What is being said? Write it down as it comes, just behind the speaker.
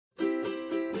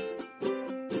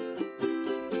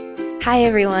Hi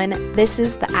everyone, this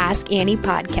is the Ask Annie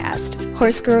podcast,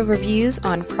 Horse Girl reviews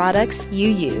on products you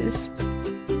use.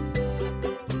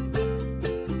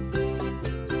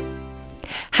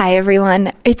 Hi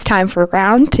everyone, it's time for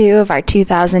round 2 of our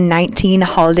 2019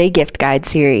 holiday gift guide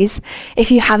series.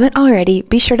 If you haven't already,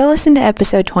 be sure to listen to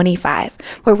episode 25,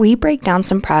 where we break down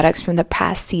some products from the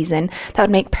past season that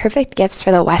would make perfect gifts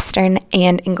for the Western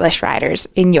and English riders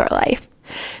in your life.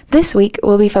 This week,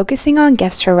 we'll be focusing on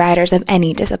gifts for riders of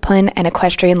any discipline and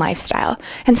equestrian lifestyle,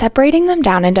 and separating them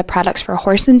down into products for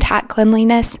horse and tack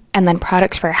cleanliness, and then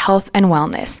products for health and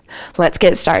wellness. Let's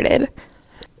get started.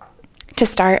 To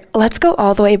start, let's go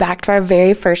all the way back to our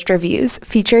very first reviews,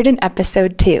 featured in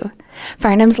episode 2,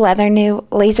 Farnam's Leathernew,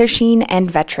 Laser Sheen,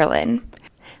 and Vetrolin.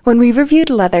 When we reviewed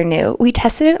Leathernew, we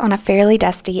tested it on a fairly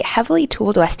dusty, heavily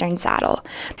tooled Western saddle.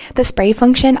 The spray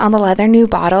function on the Leathernew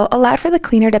bottle allowed for the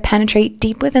cleaner to penetrate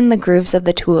deep within the grooves of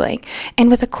the tooling,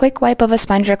 and with a quick wipe of a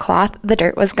sponge or cloth, the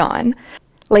dirt was gone.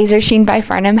 Laser Sheen by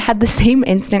Farnam had the same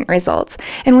instant results,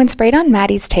 and when sprayed on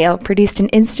Maddie's tail, produced an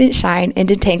instant shine and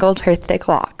detangled her thick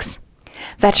locks.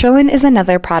 Vetrolin is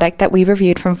another product that we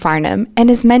reviewed from Farnam and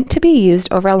is meant to be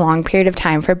used over a long period of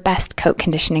time for best coat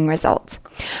conditioning results.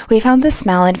 We found the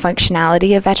smell and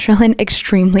functionality of Vetrolin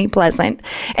extremely pleasant,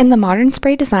 and the modern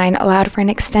spray design allowed for an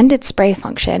extended spray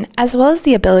function as well as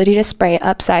the ability to spray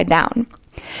upside down.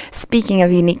 Speaking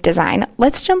of unique design,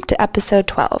 let's jump to episode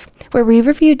 12, where we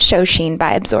reviewed Show Sheen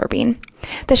by Absorbine.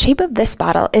 The shape of this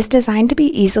bottle is designed to be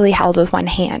easily held with one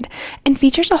hand and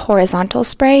features a horizontal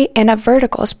spray and a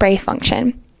vertical spray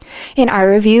function. In our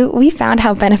review, we found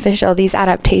how beneficial these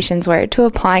adaptations were to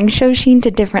applying Show Sheen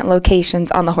to different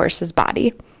locations on the horse's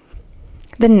body.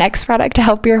 The next product to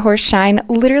help your horse shine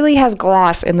literally has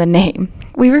gloss in the name.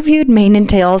 We reviewed Mane &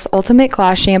 Tail's Ultimate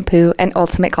Gloss Shampoo and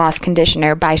Ultimate Gloss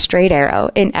Conditioner by Straight Arrow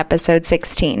in episode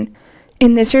 16.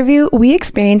 In this review, we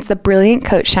experienced the brilliant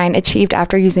coat shine achieved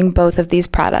after using both of these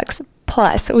products.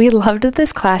 Plus, we loved that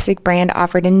this classic brand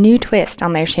offered a new twist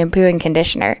on their shampoo and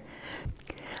conditioner.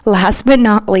 Last but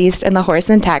not least, in the horse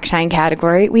and tack shine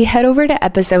category, we head over to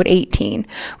episode 18,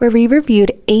 where we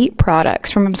reviewed 8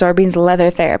 products from Absorbine's Leather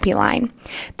Therapy line.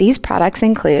 These products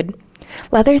include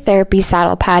Leather Therapy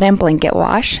Saddle Pad and Blanket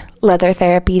Wash, Leather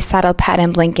Therapy Saddle Pad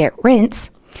and Blanket Rinse,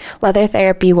 Leather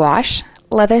Therapy Wash,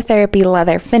 Leather Therapy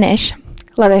Leather Finish,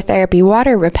 Leather Therapy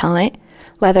Water Repellent,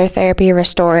 Leather Therapy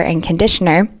Restorer and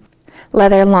Conditioner,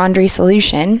 Leather Laundry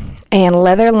Solution, and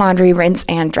Leather Laundry Rinse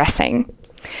and Dressing.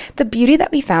 The beauty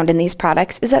that we found in these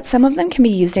products is that some of them can be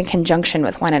used in conjunction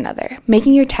with one another,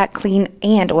 making your tack clean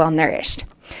and well-nourished.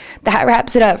 That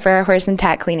wraps it up for our horse and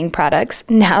tack cleaning products.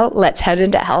 Now let's head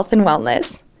into health and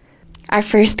wellness. Our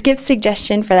first gift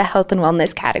suggestion for the health and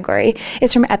wellness category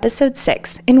is from episode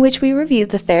 6, in which we reviewed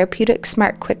the Therapeutic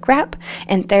Smart Quick Wrap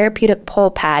and Therapeutic Pull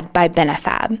Pad by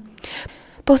Benefab.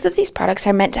 Both of these products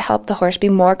are meant to help the horse be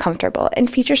more comfortable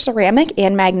and feature ceramic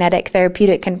and magnetic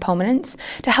therapeutic components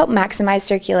to help maximize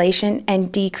circulation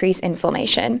and decrease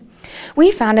inflammation.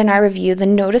 We found in our review the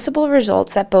noticeable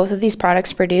results that both of these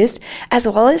products produced, as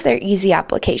well as their easy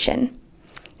application.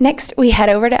 Next, we head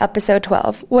over to episode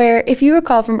 12, where, if you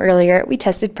recall from earlier, we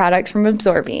tested products from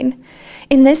Absorbine.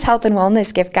 In this health and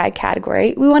wellness gift guide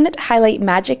category, we wanted to highlight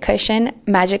Magic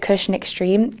Cushion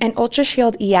Extreme, and Ultra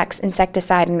Shield EX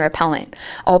Insecticide and Repellent,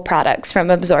 all products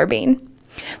from Absorbine.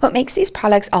 What makes these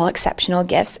products all exceptional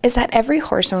gifts is that every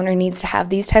horse owner needs to have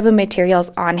these type of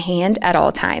materials on hand at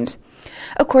all times.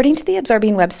 According to the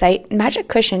Absorbine website, Magic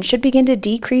Cushion should begin to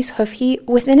decrease hoof heat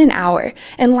within an hour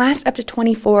and last up to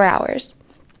 24 hours.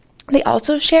 They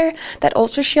also share that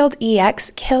Ultra Shield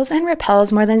EX kills and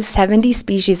repels more than 70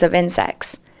 species of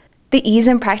insects. The ease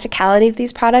and practicality of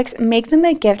these products make them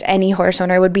a gift any horse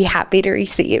owner would be happy to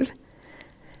receive.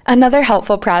 Another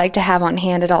helpful product to have on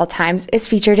hand at all times is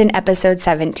featured in episode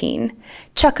 17.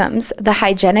 Chuckums, the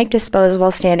hygienic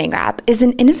disposable standing wrap, is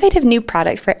an innovative new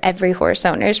product for every horse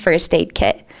owner's first aid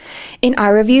kit. In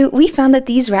our review, we found that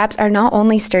these wraps are not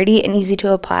only sturdy and easy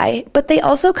to apply, but they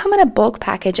also come in a bulk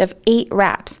package of 8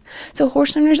 wraps, so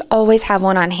horse owners always have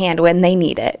one on hand when they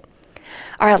need it.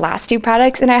 Our last 2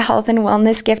 products in our health and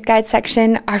wellness gift guide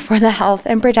section are for the health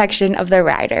and protection of the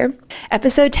rider.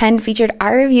 Episode 10 featured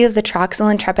our review of the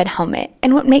Troxel Intrepid helmet,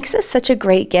 and what makes this such a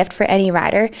great gift for any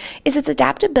rider is its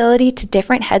adaptability to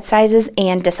different head sizes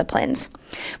and disciplines.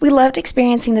 We loved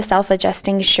experiencing the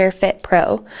self-adjusting SureFit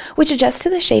Pro, which adjusts to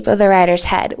the shape of the rider's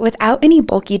head without any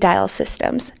bulky dial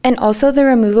systems, and also the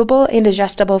removable and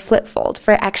adjustable flip fold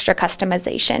for extra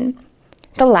customization.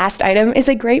 The last item is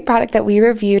a great product that we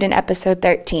reviewed in episode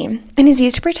 13 and is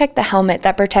used to protect the helmet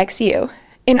that protects you.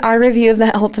 In our review of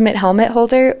the Ultimate Helmet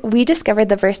Holder, we discovered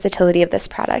the versatility of this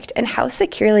product and how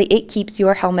securely it keeps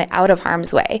your helmet out of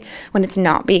harm's way when it's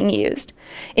not being used.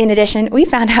 In addition, we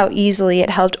found how easily it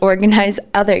helped organize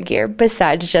other gear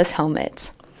besides just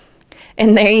helmets.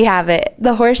 And there you have it,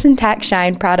 the Horse and Tack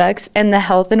Shine products and the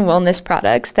health and wellness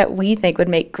products that we think would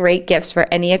make great gifts for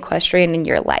any equestrian in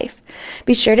your life.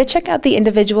 Be sure to check out the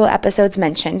individual episodes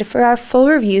mentioned for our full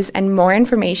reviews and more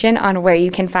information on where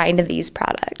you can find these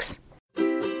products.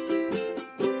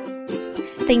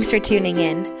 Thanks for tuning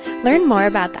in. Learn more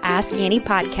about the Ask Annie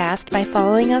podcast by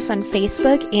following us on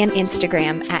Facebook and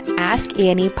Instagram at Ask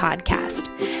Annie Podcast.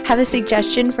 Have a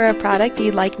suggestion for a product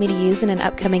you'd like me to use in an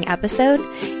upcoming episode?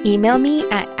 Email me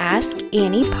at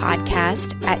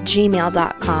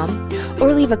askanniepodcast@gmail.com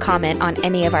or leave a comment on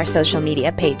any of our social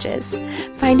media pages.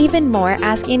 Find even more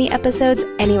Ask Annie episodes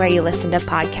anywhere you listen to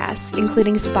podcasts,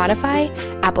 including Spotify,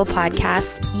 Apple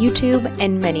Podcasts, YouTube,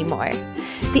 and many more.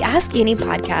 The Ask Annie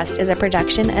podcast is a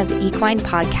production of the Equine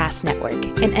Podcast Network,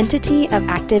 an entity of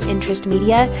Active Interest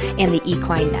Media and the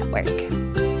Equine Network.